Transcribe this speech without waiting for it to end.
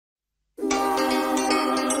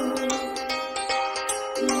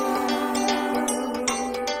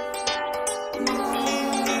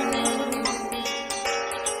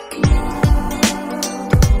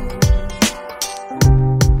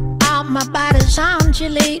waters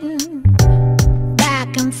undulating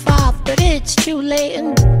back and forth, but it's too late.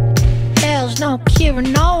 And there's no cure,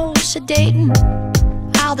 no sedating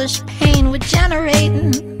all this pain we're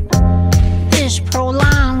generating. This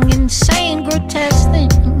prolonged, insane, grotesque thing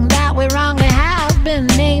that we wrongly have been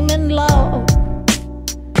naming love.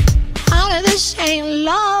 Honey, this ain't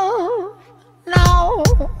love, no.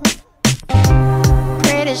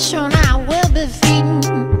 Pretty soon I will be feeding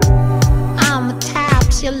on the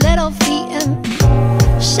taps your little feet, and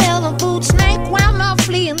silver boots make when I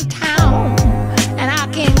flee in town, and I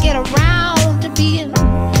can't get around to being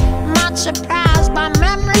much surprised by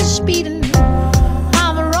memories speeding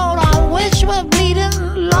on the road on which we're bleeding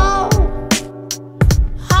low.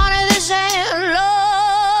 Honey, this ain't love.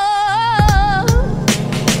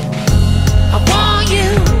 I want you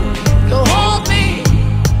to hold me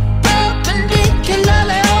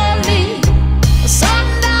perpendicularly only. The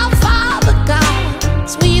sundown Father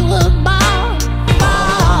gods we were born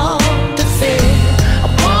to fear. I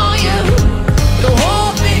want you to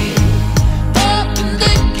hold me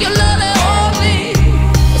perpendicularly only.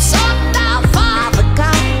 The sundown Father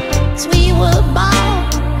gods we were born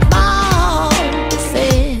to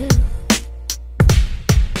fear.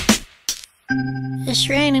 It's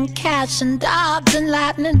raining cats and dogs and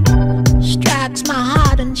lightning strikes my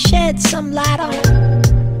heart and sheds some light on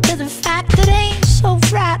to the fact that it ain't so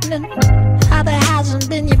frightening how there hasn't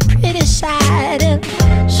been your pretty side in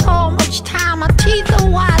so much time. My teeth are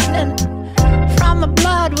whitening from the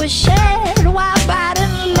blood we shed.